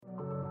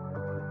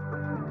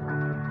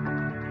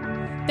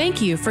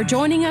Thank you for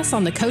joining us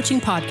on the Coaching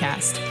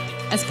Podcast.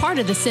 As part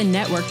of the Send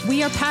Network,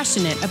 we are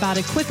passionate about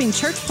equipping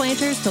church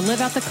planters to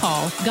live out the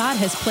call God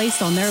has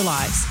placed on their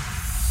lives.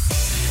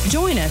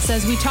 Join us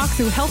as we talk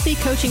through healthy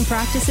coaching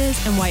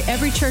practices and why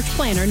every church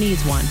planter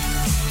needs one.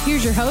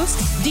 Here's your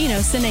host, Dino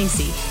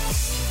Sinesi.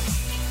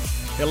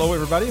 Hello,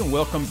 everybody, and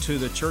welcome to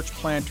the Church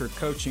Planter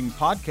Coaching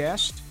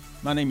Podcast.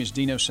 My name is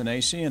Dino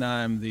Sinesi, and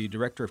I'm the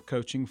Director of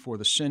Coaching for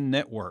the Send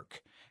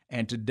Network.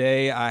 And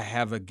today I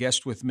have a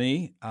guest with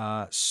me,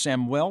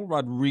 Samuel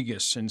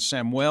Rodriguez. And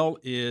Samuel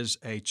is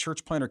a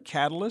church planter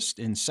catalyst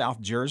in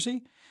South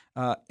Jersey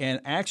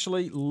and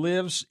actually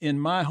lives in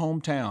my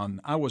hometown.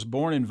 I was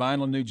born in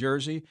Vineland, New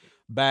Jersey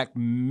back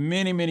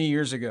many, many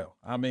years ago.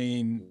 I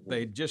mean,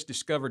 they just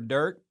discovered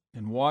dirt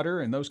and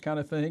water and those kind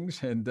of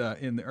things and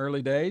in the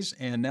early days.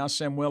 And now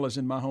Samuel is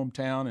in my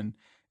hometown, and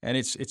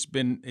it's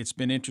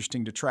been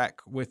interesting to track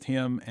with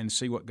him and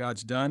see what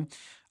God's done.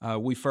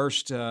 We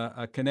first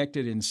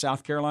connected in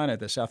South Carolina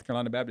at the South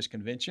Carolina Baptist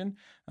Convention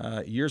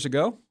years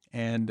ago,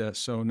 and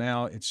so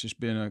now it's just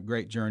been a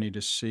great journey to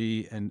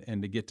see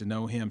and to get to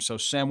know him. So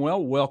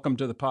Samuel, welcome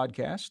to the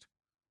podcast.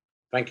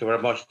 Thank you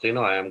very much,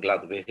 Tino. I am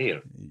glad to be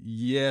here.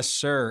 Yes,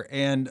 sir.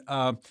 And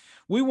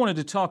we wanted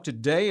to talk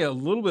today a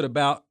little bit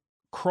about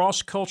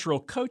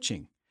cross-cultural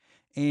coaching.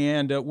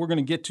 And we're going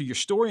to get to your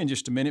story in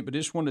just a minute, but I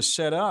just want to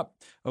set up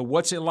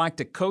what's it like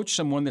to coach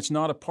someone that's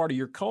not a part of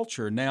your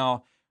culture.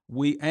 Now,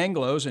 we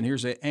Anglos, and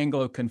here's an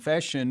Anglo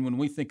confession, when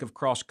we think of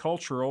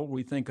cross-cultural,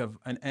 we think of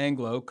an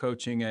Anglo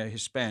coaching a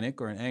Hispanic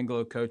or an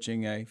Anglo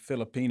coaching a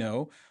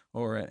Filipino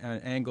or an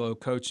Anglo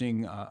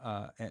coaching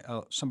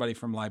somebody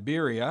from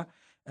Liberia.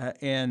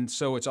 And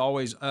so it's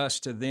always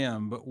us to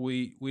them, but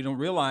we don't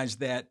realize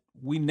that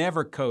we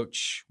never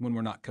coach when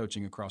we're not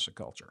coaching across a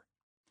culture.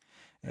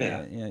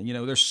 Yeah. You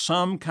know, there's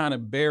some kind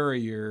of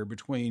barrier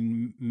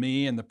between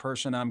me and the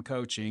person I'm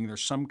coaching.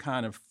 There's some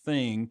kind of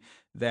thing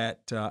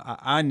that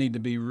I need to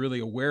be really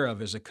aware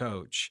of as a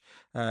coach.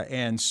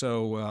 And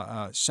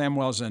so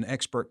Samuel's an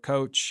expert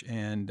coach,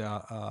 and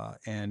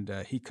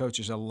he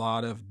coaches a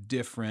lot of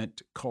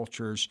different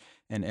cultures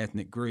and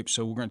ethnic groups.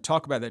 So we're going to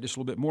talk about that just a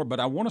little bit more. But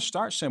I want to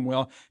start,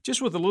 Samuel,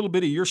 just with a little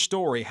bit of your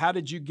story. How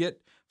did you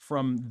get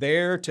from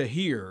there to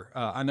here?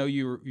 I know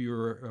you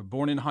were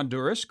born in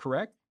Honduras,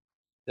 correct?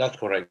 That's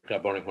correct.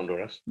 I'm born in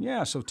Honduras.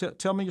 Yeah. So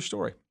tell me your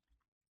story.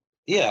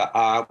 Yeah,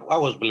 I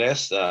was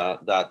blessed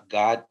that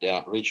God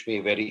reached me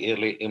very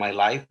early in my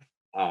life.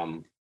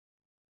 I'm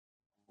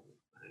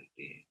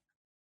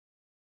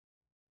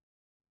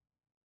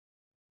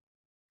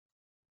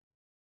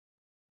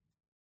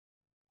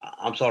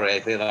sorry,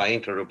 I think I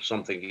interrupt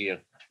something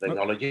here,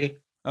 technology,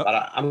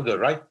 but I'm good,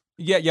 right?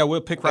 Yeah,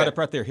 we'll pick right up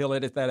right there. He'll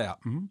edit that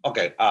out. Mm-hmm.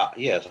 Okay.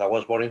 Yes, I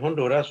was born in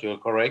Honduras. You're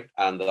correct.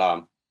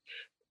 And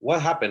what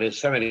happened is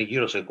 70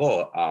 years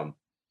ago,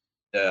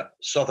 the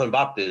Southern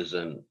Baptist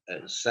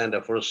sent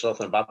the first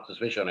Southern Baptist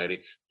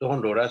missionary to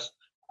Honduras,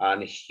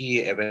 and he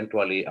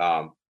eventually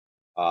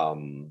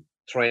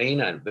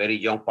trained a very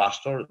young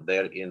pastor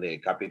there in the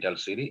capital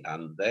city,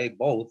 and they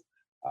both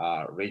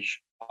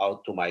reached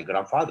out to my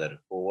grandfather,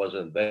 who was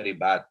in very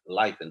bad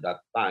life in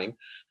that time,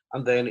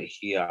 and then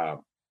he,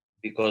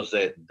 because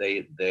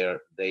their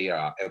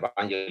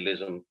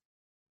evangelism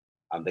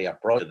and they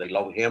approached, they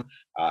loved him,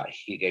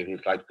 he gave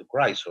his life to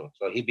Christ. So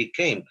he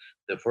became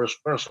the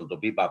first person to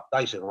be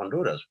baptized in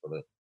Honduras for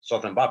the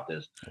Southern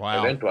Baptist.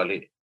 Wow.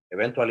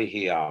 Eventually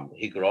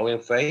he grew in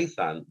faith,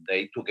 and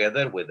they,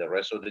 together with the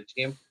rest of the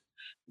team,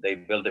 they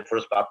built the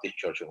first Baptist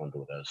church in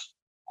Honduras.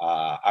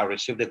 I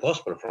received the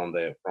gospel from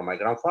my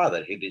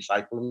grandfather. He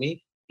discipled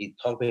me. He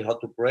taught me how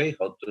to pray,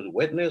 how to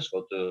witness,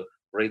 how to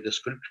read the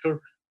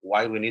scripture,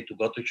 why we need to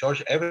go to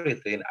church,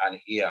 everything. And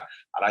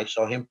I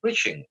saw him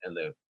preaching in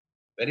the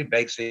very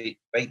basic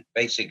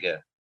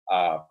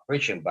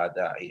preaching, but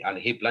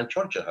he planned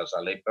churches as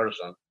a lay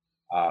person.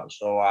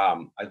 So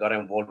I got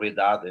involved with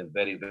that in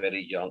very,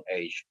 very young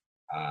age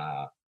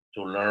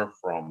to learn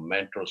from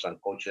mentors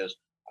and coaches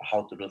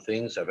how to do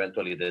things.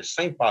 Eventually, the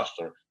same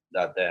pastor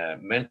that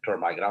mentored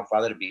my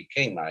grandfather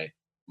became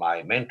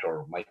my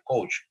mentor, my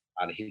coach,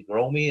 and he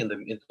grew me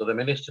into the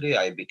ministry.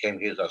 I became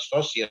his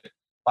associate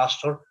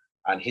pastor,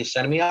 and he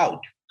sent me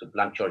out to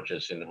plant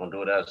churches in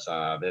Honduras.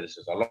 This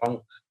is a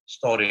long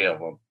story of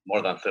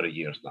more than 30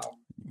 years now.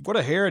 What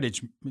a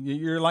heritage!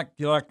 You're like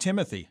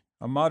Timothy,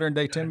 a modern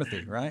day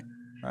Timothy, right?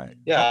 Right.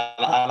 Yeah,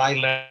 and I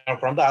learned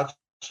from that.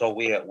 So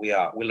we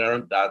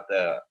learned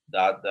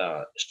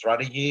that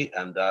strategy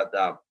and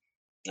that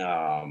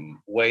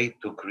way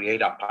to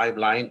create a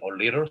pipeline of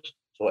leaders.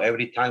 So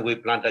every time we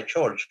plant a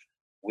church,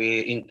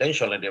 we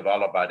intentionally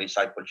develop a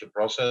discipleship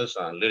process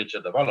and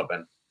leadership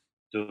development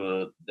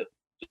to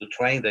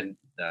train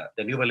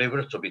the new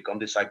believers to become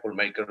disciple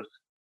makers,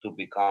 to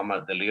become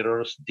the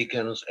leaders,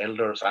 deacons,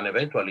 elders, and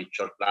eventually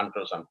church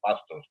planters and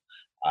pastors.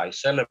 I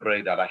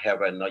celebrate that I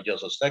have not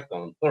just a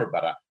second, third,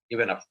 but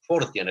even a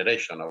fourth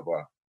generation of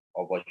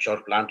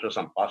church planters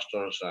and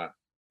pastors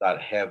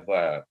that have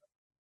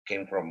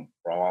came from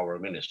our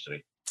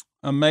ministry.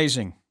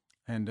 Amazing,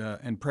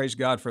 and praise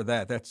God for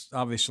that. That's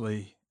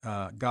obviously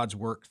God's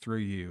work through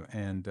you,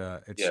 and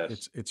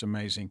Yes. it's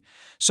amazing.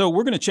 So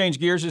we're going to change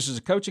gears. This is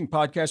a coaching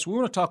podcast. We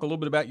want to talk a little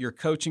bit about your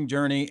coaching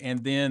journey,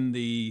 and then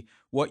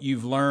what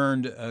you've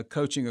learned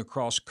coaching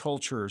across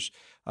cultures.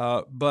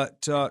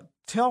 But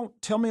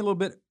tell me a little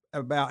bit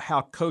about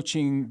how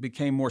coaching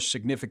became more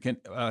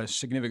significant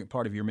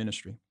part of your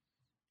ministry.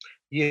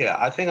 Yeah,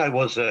 I think I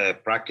was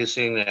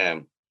practicing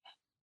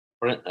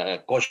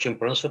coaching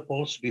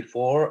principles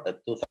before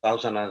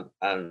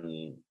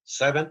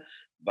 2007,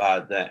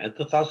 but in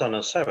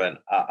 2007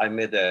 I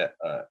met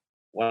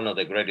one of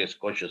the greatest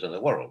coaches in the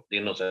world,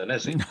 Dino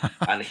Senesi,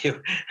 and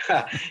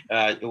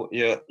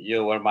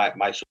you were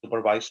my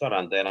supervisor,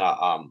 and then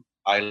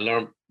I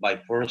learned my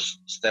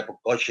first step of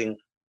coaching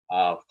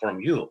from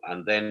you,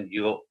 and then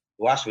you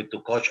asked me to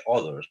coach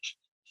others.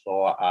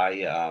 So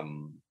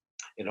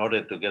in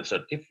order to get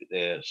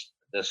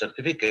the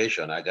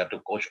certification, I got to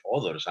coach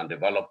others and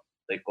develop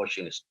the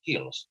coaching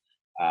skills.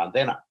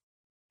 Then,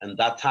 in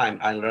that time,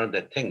 I learned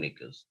the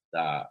techniques,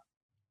 the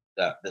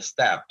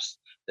steps,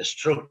 the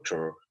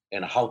structure,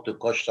 and how to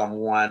coach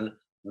someone,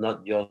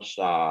 not just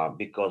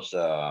because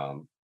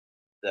the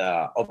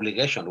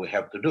obligation we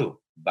have to do,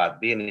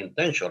 but being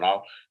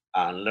intentional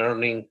and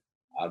learning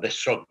the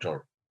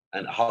structure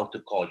and how to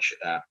coach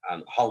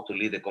and how to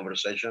lead the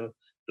conversation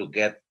to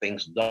get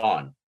things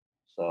done.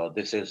 So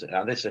this is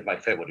my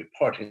favorite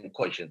part in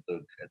coaching,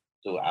 to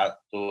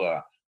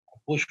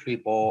push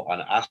people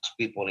and ask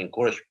people,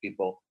 encourage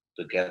people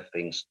to get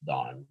things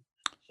done.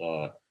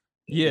 So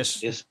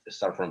yes, it's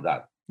start from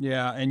that.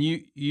 Yeah, and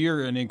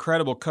you're an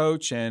incredible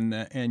coach, and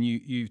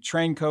you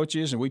train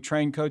coaches, and we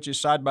trained coaches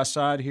side by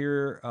side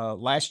here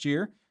last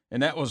year,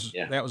 and that was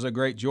a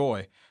great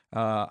joy.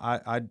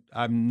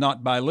 I'm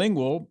not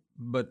bilingual,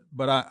 but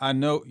I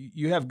know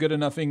you have good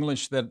enough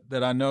English that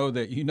I know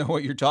that you know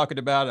what you're talking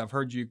about. I've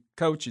heard you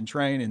coach and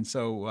train, and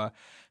so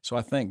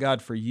I thank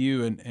God for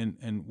you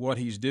and what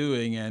He's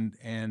doing, and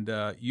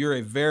you're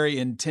a very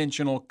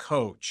intentional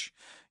coach.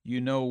 You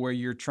know where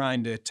you're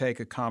trying to take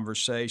a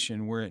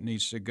conversation where it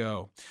needs to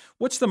go.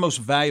 What's the most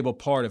valuable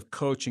part of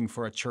coaching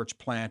for a church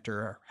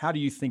planter? How do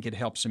you think it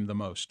helps him the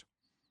most?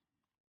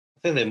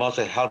 I think the most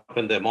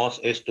helping the most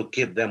is to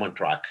keep them on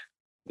track,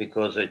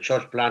 because the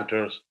church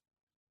planters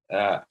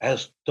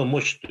has too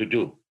much to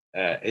do.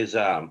 Is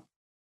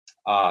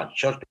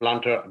church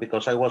planter,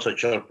 because I was a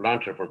church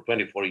planter for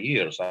 24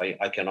 years.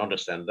 I can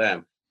understand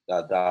them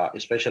that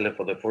especially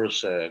for the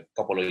first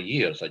couple of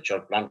years, a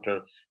church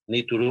planter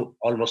need to do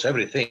almost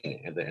everything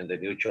in the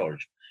new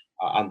church,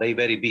 and they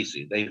very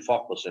busy. They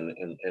focus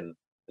in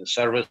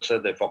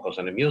services. They focus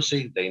on the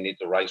music. They need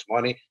to raise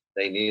money.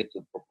 They need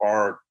to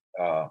prepare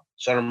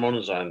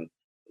sermons and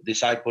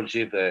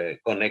discipleship,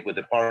 connect with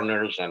the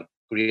partners and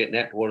create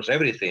networks.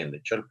 Everything.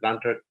 The church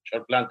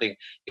planting,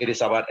 it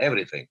is about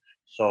everything.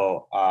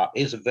 So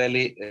it's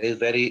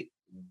very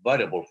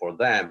valuable for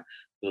them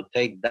to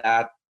take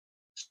that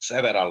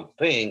several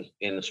things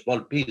in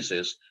small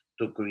pieces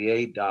to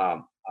create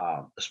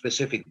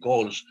specific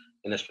goals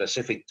in a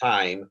specific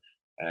time,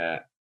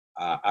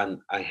 and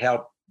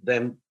help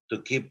them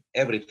to keep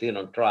everything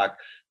on track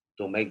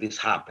to make this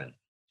happen.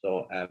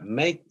 So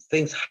make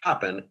things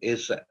happen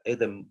is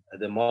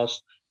the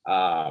most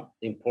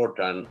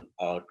important,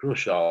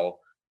 crucial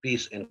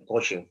piece in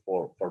coaching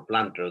for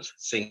planters,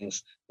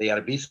 since they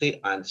are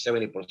busy, and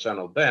 70%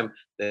 of them,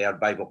 they are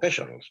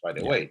bivocationals, by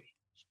the way.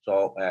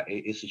 So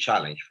it's a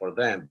challenge for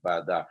them.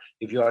 But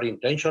if you are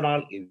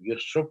intentional, if you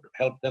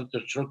help them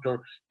to structure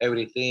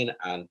everything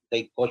and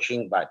take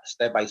coaching by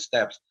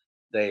steps,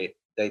 they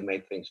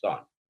make things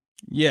done.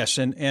 Yes,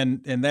 and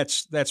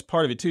that's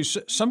part of it too.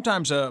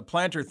 Sometimes a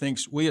planter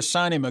thinks we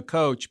assign him a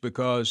coach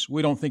because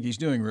we don't think he's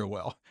doing real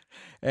well,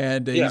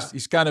 and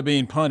he's kind of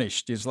being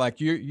punished. It's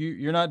like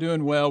you're not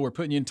doing well. We're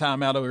putting you in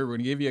timeout over here. We're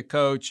going to give you a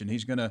coach, and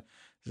he's going to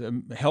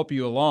help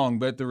you along.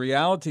 But the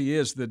reality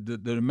is that the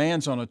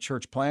demands on a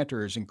church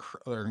planter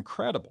are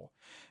incredible.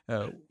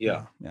 We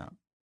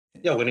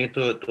need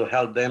to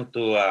help them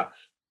to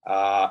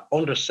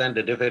understand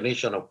the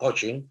definition of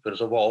coaching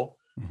first of all,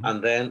 mm-hmm.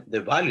 and then the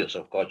values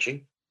of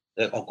coaching,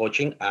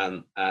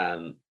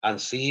 and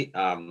see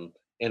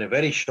in a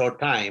very short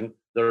time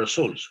the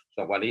results.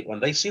 So when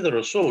they see the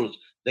results,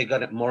 they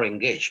get more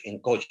engaged in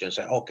coaching and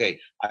say, okay,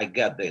 I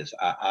get this.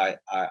 I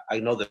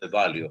know the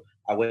value.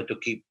 I want to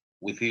keep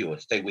with you,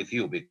 stay with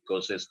you,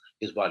 because it's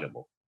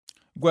valuable.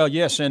 Well,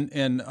 yes,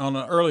 and on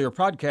an earlier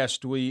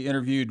podcast, we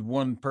interviewed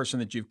one person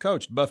that you've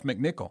coached, Buff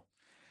McNichol.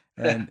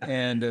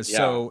 And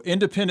so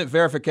independent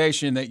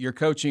verification that your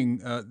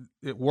coaching,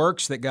 it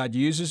works, that God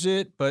uses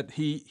it. But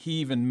he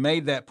even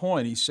made that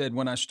point. He said,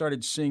 when I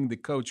started seeing the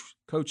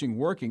coaching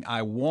working,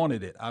 I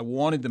wanted it. I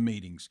wanted the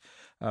meetings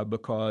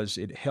because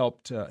it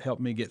helped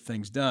me get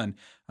things done.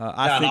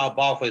 Now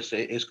Buff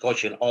is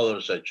coaching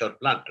others church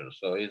planters.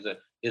 So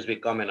he's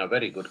becoming a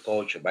very good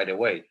coach. By the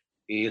way,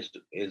 he is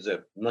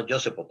not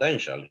just a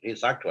potential.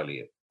 He's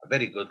actually a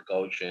very good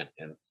coach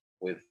and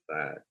with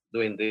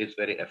doing this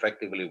very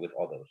effectively with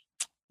others.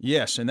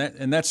 Yes, and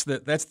that's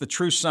the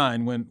true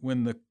sign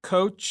when the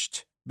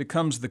coached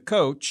becomes the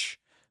coach,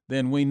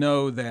 then we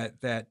know that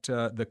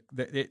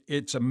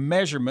it's a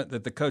measurement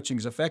that the coaching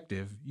is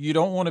effective. You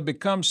don't want to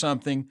become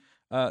something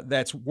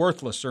that's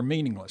worthless or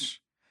meaningless.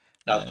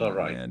 That's all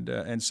right.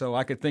 And so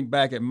I could think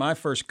back at my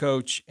first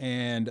coach,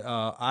 and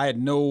I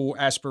had no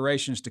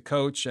aspirations to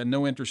coach, and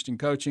no interest in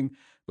coaching.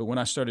 But when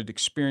I started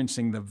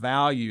experiencing the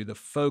value, the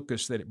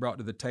focus that it brought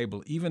to the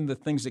table, even the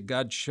things that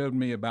God showed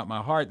me about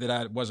my heart that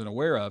I wasn't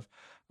aware of,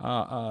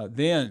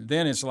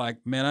 then it's like,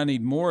 man, I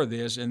need more of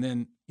this. And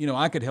then,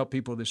 I could help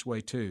people this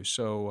way too.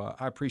 So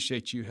I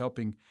appreciate you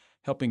helping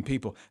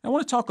people. I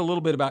want to talk a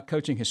little bit about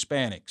coaching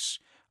Hispanics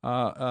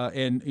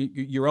and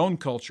your own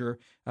culture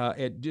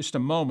at just a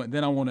moment.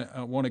 Then I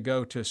want to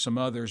go to some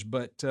others.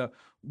 But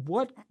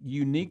what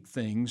unique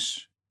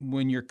things,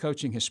 when you're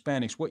coaching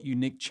Hispanics, what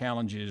unique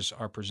challenges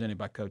are presented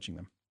by coaching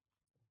them?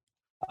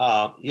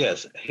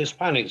 Yes,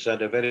 Hispanics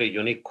are a very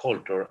unique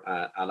culture,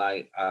 and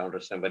I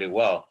understand very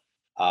well.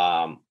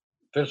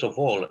 First of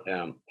all,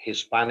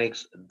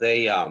 Hispanics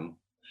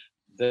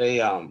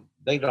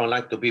they don't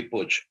like to be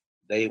pushed.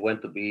 They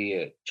want to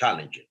be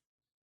challenged.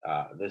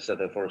 This is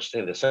the first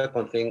thing. The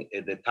second thing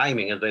is the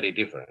timing is very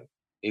different.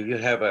 If you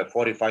have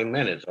 45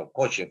 minutes of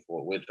coaching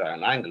with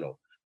an Anglo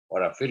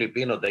or a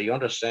Filipino, they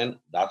understand,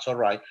 that's all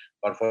right.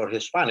 But for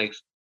Hispanics,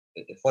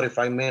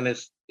 45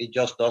 minutes, it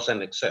just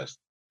doesn't exist.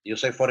 You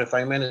say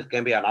 45 minutes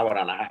can be an hour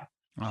and a half.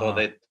 Uh-huh.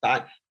 So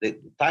the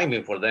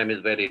timing for them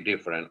is very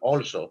different.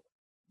 Also,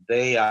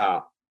 they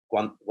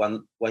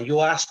when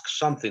you ask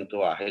something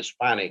to a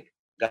Hispanic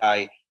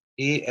guy,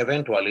 he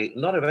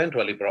not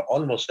eventually, but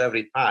almost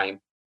every time,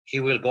 he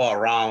will go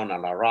around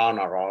and around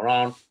and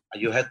around,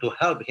 and you have to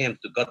help him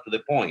to get to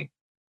the point.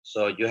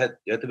 So you have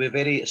to be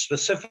very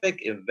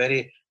specific and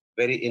very,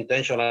 very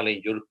intentional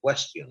in your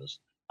questions,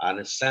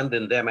 and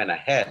sending them in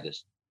ahead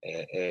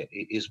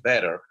is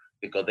better,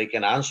 because they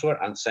can answer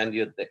and send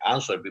you the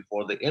answer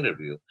before the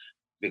interview.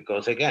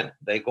 Because again,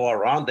 they go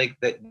around,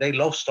 they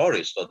love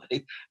stories. So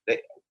they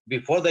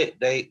before they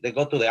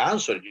go to the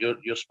answer, you're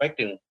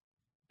expecting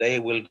they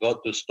will go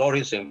to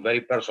stories and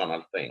very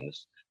personal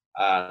things.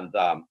 And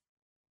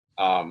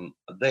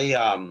the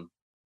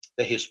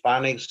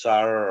Hispanics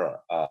are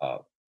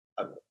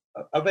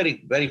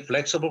very, very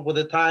flexible with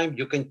the time.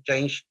 You can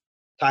change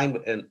time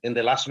in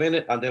the last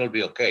minute and they'll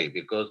be okay,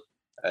 because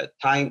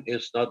time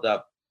is not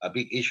a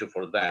big issue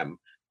for them.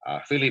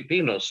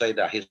 Filipinos say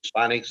that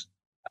Hispanics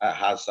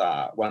has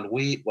when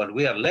we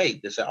are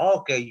late, they say, oh,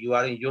 okay, you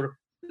are in your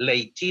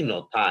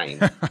Latino time,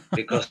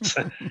 because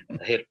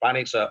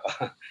Hispanics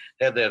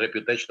have the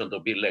reputation to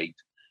be late.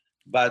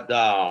 But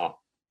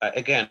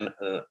again,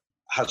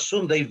 as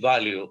soon they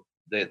value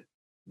the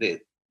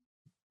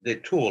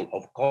tool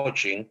of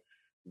coaching,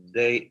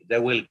 they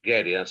will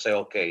get it and say,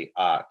 okay,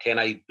 can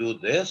I do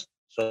this?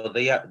 So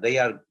they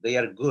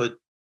are good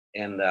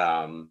in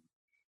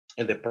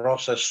the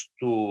process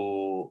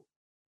to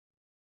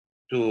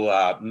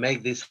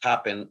make this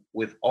happen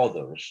with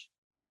others.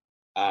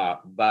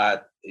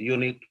 But you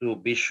need to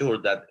be sure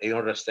that you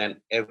understand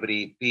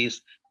every piece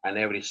and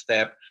every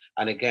step.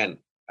 And again,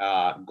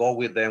 go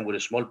with them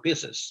with small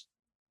pieces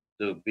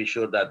to be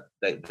sure that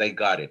they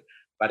got it.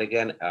 But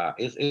again,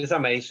 it's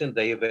amazing.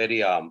 They're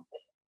very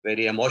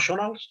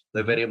emotional.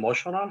 They're very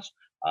emotional.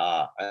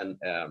 And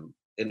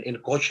in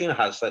coaching,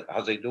 as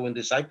they do in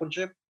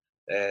discipleship,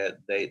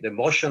 the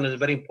emotion is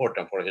very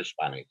important for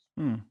Hispanics.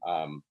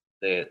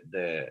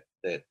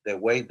 The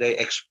way they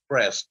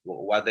express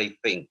what they're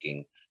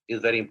thinking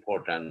is very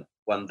important.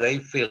 When they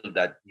feel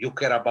that you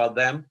care about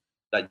them,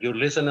 that you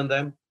listen to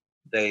them,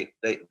 they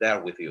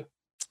are with you.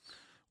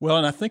 Well,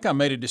 and I think I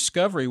made a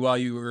discovery while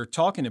you were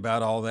talking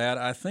about all that.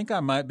 I think I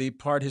might be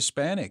part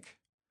Hispanic,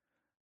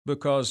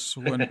 because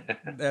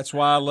that's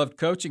why I loved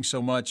coaching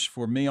so much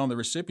for me on the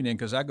recipient end,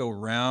 because I go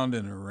round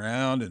and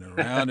around and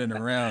around and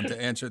around to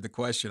answer the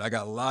question. I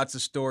got lots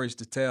of stories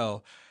to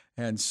tell.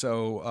 And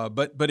so,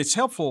 but it's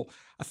helpful,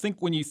 I think,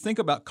 when you think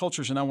about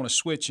cultures, and I want to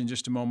switch in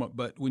just a moment,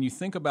 but when you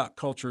think about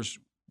cultures,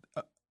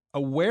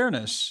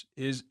 awareness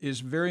is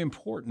very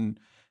important.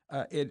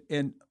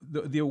 And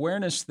the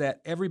awareness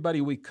that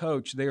everybody we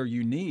coach, they are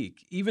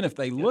unique. Even if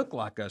they look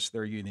like us,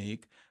 they're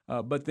unique.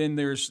 But then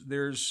there's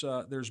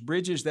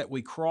bridges that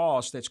we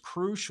cross that's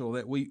crucial,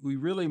 that we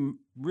really,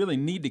 really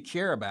need to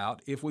care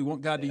about if we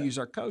want God to use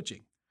our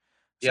coaching.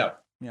 So,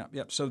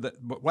 yeah. So the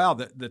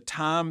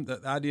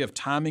idea of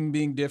timing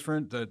being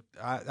different, the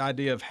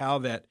idea of how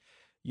that,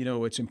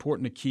 it's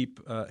important to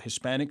keep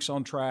Hispanics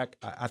on track.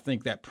 I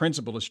think that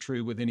principle is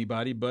true with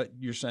anybody, but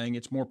you're saying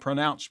it's more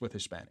pronounced with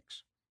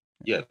Hispanics.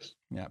 Yes.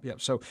 Yeah.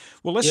 So,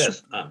 well, let's.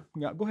 Yes.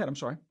 Go ahead. I'm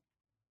sorry.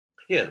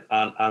 Yeah,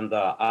 and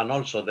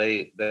also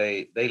they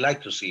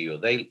like to see you.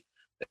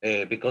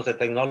 Because the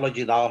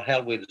technology now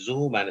help with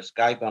Zoom and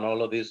Skype and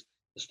all of this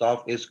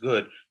stuff is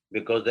good,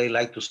 because they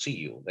like to see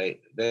you. They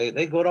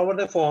go over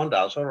the phone.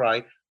 That's all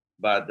right,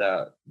 but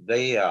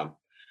they are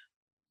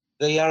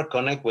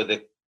connect with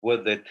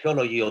the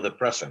theology of the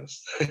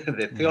presence.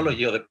 The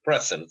theology of the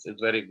presence is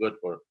very good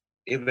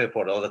even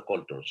for other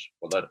cultures,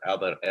 for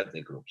other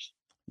ethnic groups.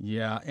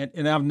 Yeah,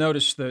 and I've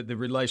noticed the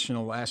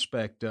relational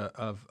aspect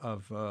of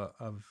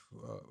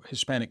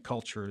Hispanic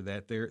culture,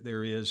 that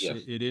there is, Yes.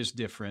 it is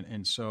different,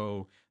 and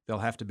so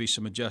there'll have to be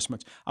some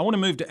adjustments. I want to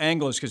move to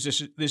Anglos because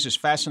this is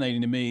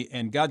fascinating to me,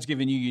 and God's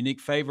given you unique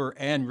favor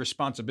and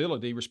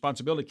responsibility.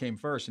 Responsibility came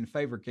first, and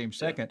favor came Yeah.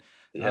 second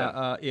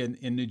Yeah.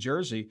 in New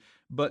Jersey.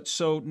 But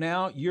so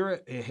now you're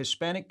a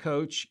Hispanic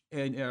coach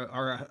and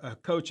or a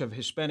coach of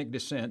Hispanic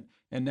descent,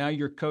 and now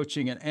you're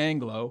coaching an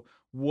Anglo.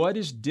 What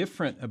is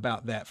different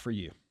about that for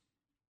you?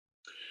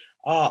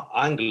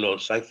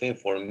 Anglos, I think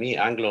for me,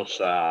 Anglos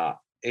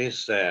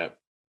is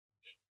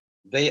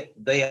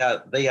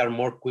they are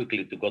more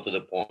quickly to go to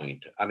the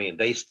point. I mean,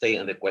 they stay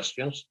in the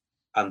questions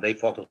and they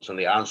focus on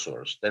the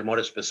answers. They're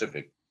more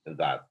specific than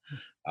that.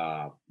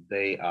 Uh,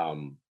 they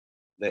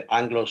the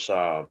Anglos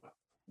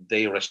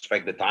they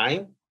respect the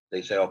time.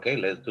 They say, okay,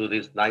 let's do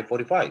this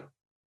 9:45.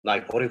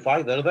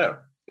 9:45, they're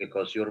there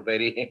because you're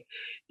very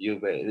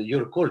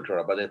your culture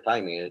about the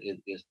timing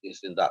is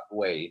in that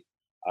way.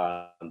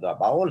 But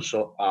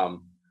also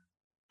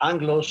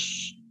Anglos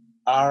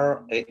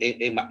are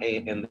in my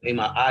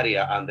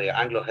area, and the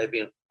Anglo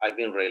I've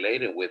been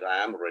related with, I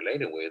am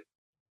related with,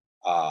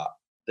 uh,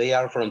 they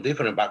are from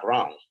different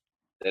backgrounds.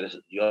 There is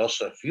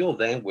just a few of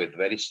them with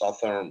very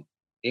southern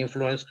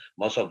influence.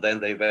 Most of them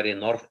they very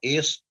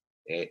northeast,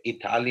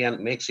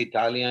 Italian, mixed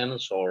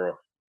Italians or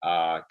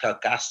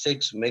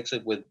Caucasics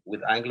mixed with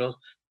Anglos.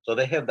 So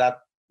they have that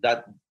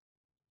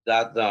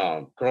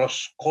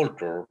cross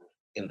culture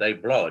in their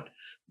blood.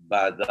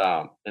 But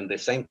in the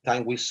same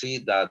time, we see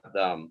that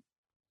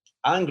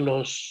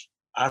Anglos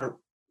are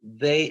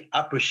they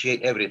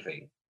appreciate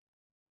everything,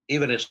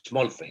 even the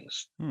small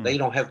things. Hmm. They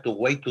don't have to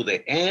wait to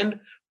the end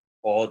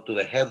or to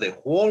have the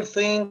whole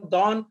thing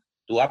done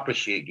to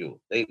appreciate you.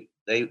 They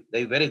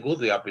very good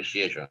with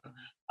appreciation,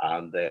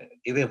 and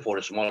even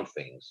for small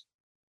things,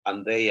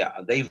 and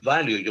they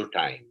value your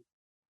time.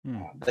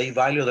 Hmm. They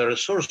value the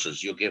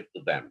resources you give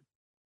to them,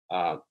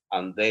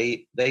 and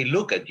they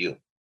look at you.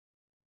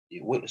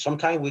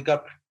 Sometimes we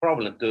got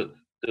problem to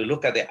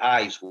look at the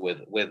eyes with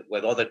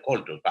other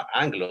cultures, but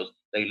Anglos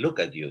they look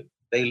at you,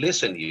 they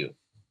listen to you,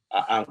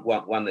 and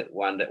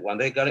when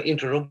they got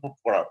interrupted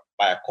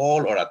by a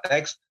call or a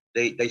text,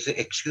 they say,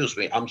 "Excuse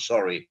me, I'm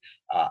sorry,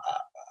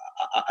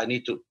 I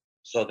need to."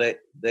 So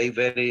they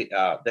very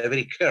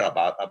care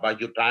about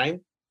your time.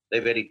 They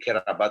very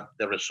care about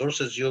the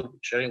resources you're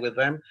sharing with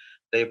them.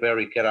 They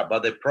very care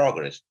about the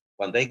progress.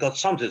 When they got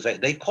something to say,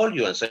 they call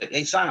you and say,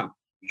 "Hey Sam,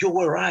 you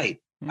were right.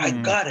 I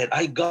Hmm. got it.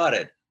 I got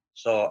it."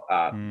 So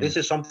Hmm. this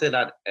is something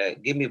that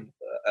give me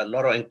a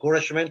lot of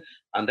encouragement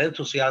and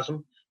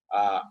enthusiasm,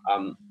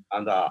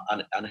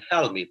 and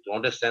help me to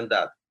understand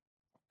that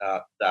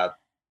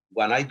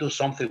when I do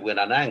something with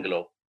an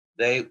Anglo,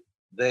 they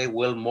they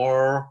will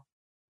more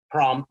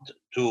prompt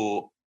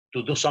to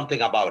do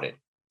something about it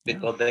Yeah.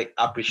 because they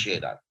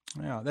appreciate that.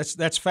 Yeah,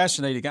 that's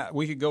fascinating.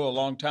 We could go a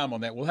long time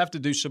on that. We'll have to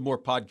do some more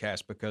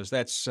podcasts because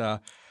that's,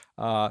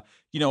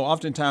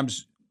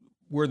 oftentimes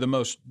we're the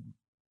most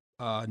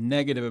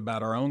negative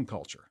about our own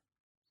culture.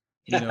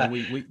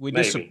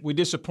 Maybe, We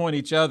disappoint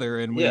each other,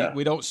 and yeah.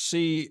 we don't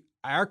see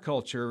our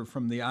culture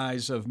from the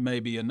eyes of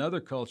maybe another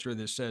culture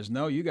that says,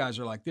 no, you guys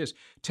are like this.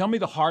 Tell me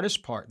the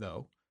hardest part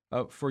though,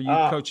 for you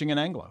Uh, coaching an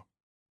Anglo.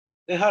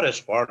 the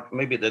hardest part,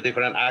 maybe the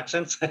different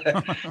accents,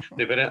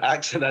 different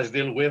accent I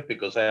deal with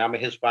because I am a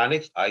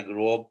Hispanic. I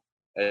grew up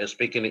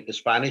speaking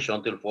Spanish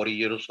until 40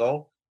 years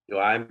old.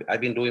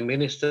 I've been doing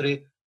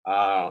ministry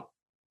uh,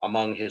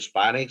 among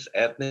Hispanics,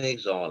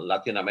 ethnics, or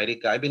Latin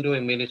America. I've been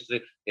doing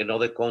ministry in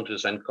other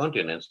countries and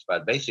continents,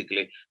 but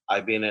basically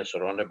I've been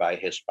surrounded by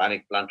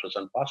Hispanic planters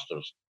and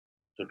pastors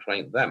to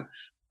train them.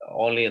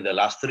 Only in the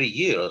last 3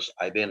 years,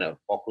 I've been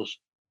focused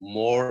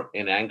more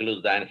in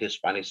Anglos than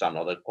Hispanics and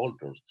other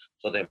cultures.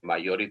 So the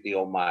majority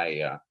of my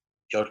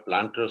church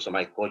planters,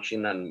 my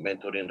coaching and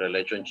mentoring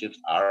relationships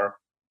are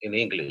in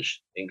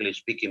English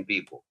speaking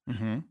people.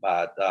 Mm-hmm.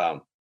 But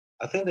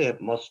I think the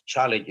most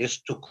challenge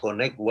is to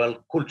connect well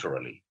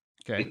culturally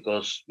Okay.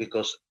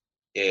 because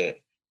uh,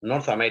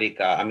 North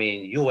America, I mean,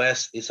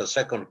 US is a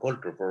second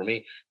culture for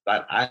me,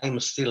 but I'm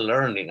still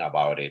learning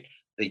about it.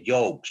 The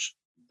jokes,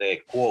 the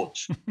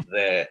quotes,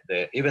 the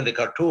even the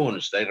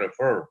cartoons they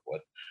refer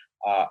with,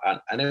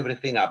 and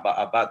everything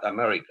about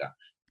America.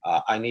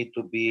 I need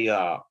to be.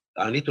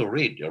 I need to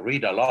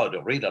read a lot,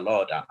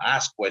 and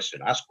ask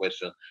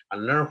questions,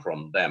 and learn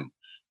from them.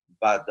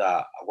 But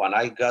when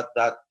I got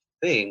that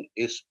thing,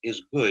 is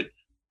good,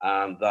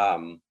 and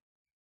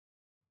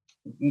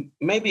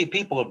maybe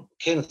people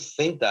can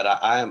think that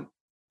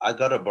I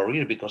got a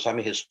barrier because I'm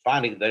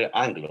Hispanic, they're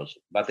Anglos.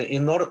 But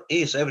in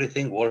Northeast,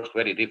 everything works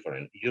very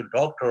different. Your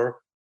doctor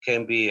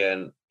can be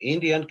an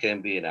Indian,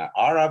 can be an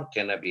Arab,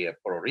 can be a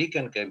Puerto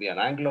Rican, can be an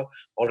Anglo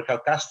or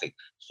Caucasic.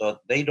 So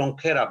they don't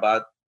care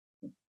about,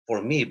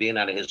 for me, being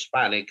an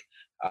Hispanic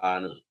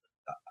and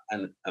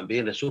and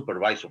being a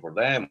supervisor for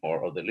them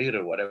or the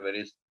leader, whatever it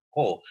is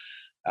called.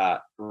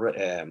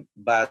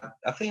 But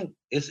I think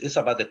it's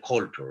about the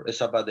culture.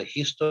 It's about the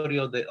history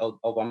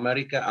of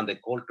America and the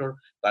culture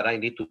that I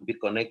need to be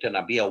connected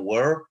and be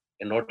aware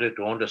in order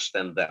to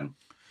understand them.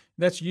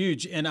 That's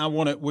huge, and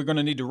we're going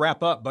to need to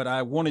wrap up. But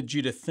I wanted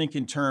you to think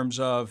in terms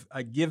of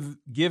give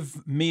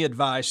me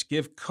advice,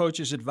 give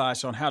coaches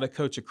advice on how to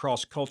coach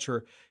across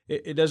culture.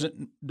 It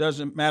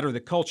doesn't matter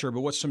the culture,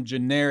 but what's some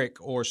generic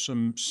or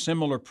some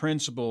similar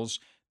principles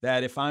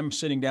that if I'm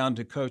sitting down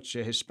to coach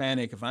a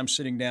Hispanic, if I'm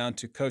sitting down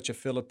to coach a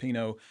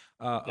Filipino,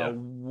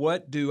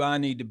 what do I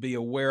need to be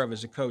aware of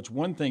as a coach?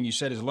 One thing you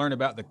said is learn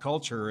about the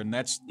culture, and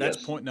that's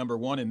point number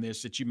one in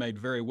this that you made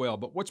very well.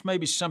 But what's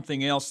maybe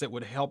something else that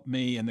would help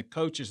me and the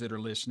coaches that are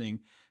listening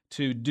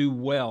to do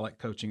well at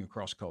coaching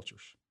across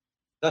cultures?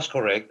 That's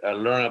correct.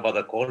 Learn about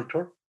the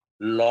culture,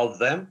 love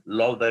them,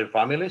 love their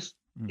families.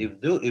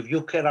 Mm-hmm. If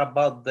you care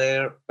about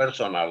their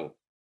personal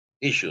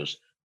issues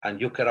and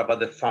you care about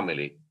the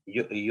family,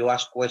 you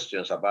ask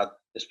questions about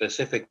a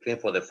specific thing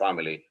for the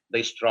family,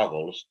 their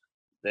struggles,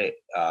 and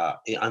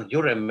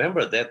you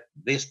remember that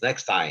this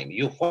next time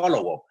you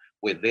follow up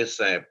with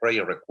this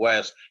prayer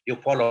request, you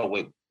follow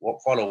with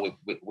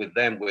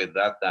them with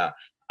that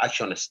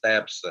action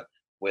steps,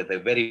 with a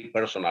very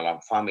personal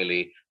and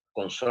family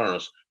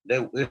concerns. They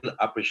will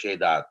appreciate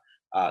that.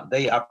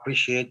 They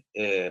appreciate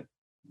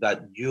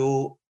that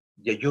you're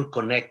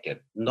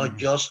connected, not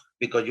just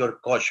because you're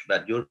coach,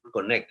 but you're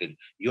connected,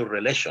 you're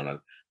relational,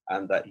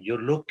 and that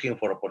you're looking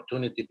for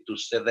opportunity to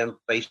see them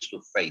face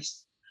to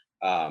face.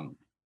 The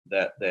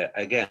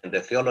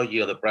theology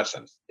of the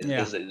presence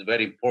is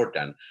very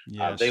important.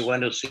 Yes. They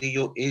want to see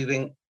you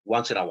even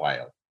once in a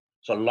while.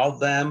 So love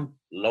them,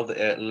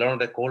 learn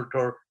the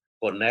culture,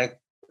 connect,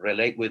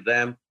 relate with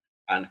them,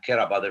 and care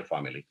about their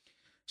family.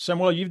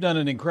 Samuel, you've done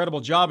an incredible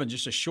job in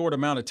just a short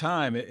amount of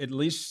time, at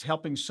least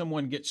helping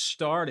someone get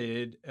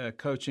started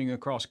coaching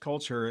across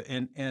culture.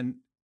 And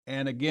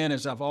again,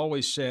 as I've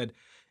always said,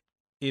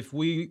 if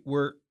we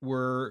were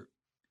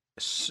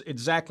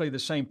exactly the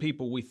same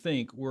people, we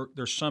think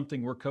there's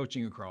something we're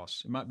coaching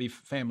across. It might be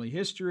family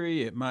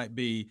history, it might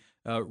be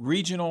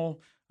regional,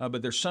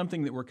 but there's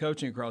something that we're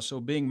coaching across. So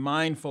being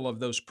mindful of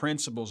those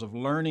principles of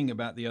learning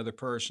about the other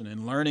person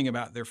and learning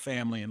about their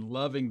family and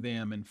loving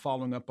them and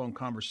following up on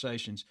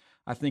conversations,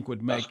 I think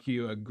would make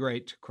you a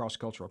great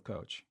cross-cultural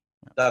coach.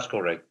 That's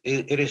correct.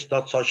 It is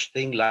not such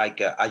thing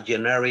like a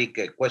generic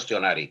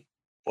questionnaire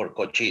for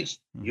coaches.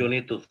 Mm-hmm. You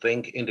need to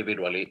think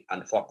individually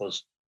and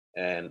focus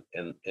and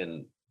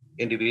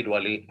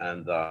individually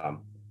and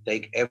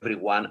take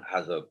everyone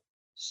as a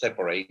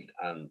separate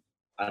and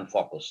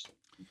focus.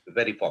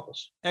 Very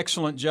focused.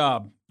 Excellent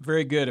job.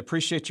 Very good.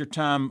 Appreciate your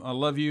time. I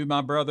love you,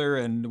 my brother,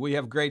 and we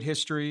have great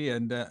history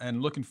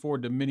and looking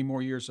forward to many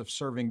more years of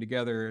serving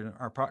together in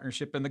our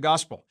partnership in the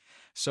gospel.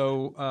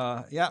 So,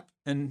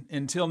 and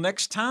until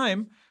next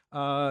time,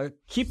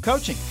 keep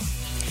coaching.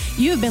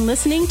 You have been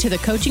listening to the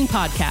Coaching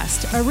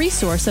Podcast, a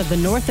resource of the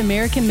North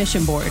American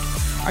Mission Board.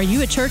 Are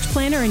you a church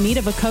planner in need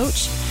of a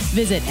coach?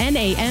 Visit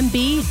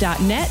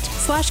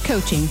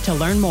namb.net/coaching to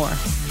learn more.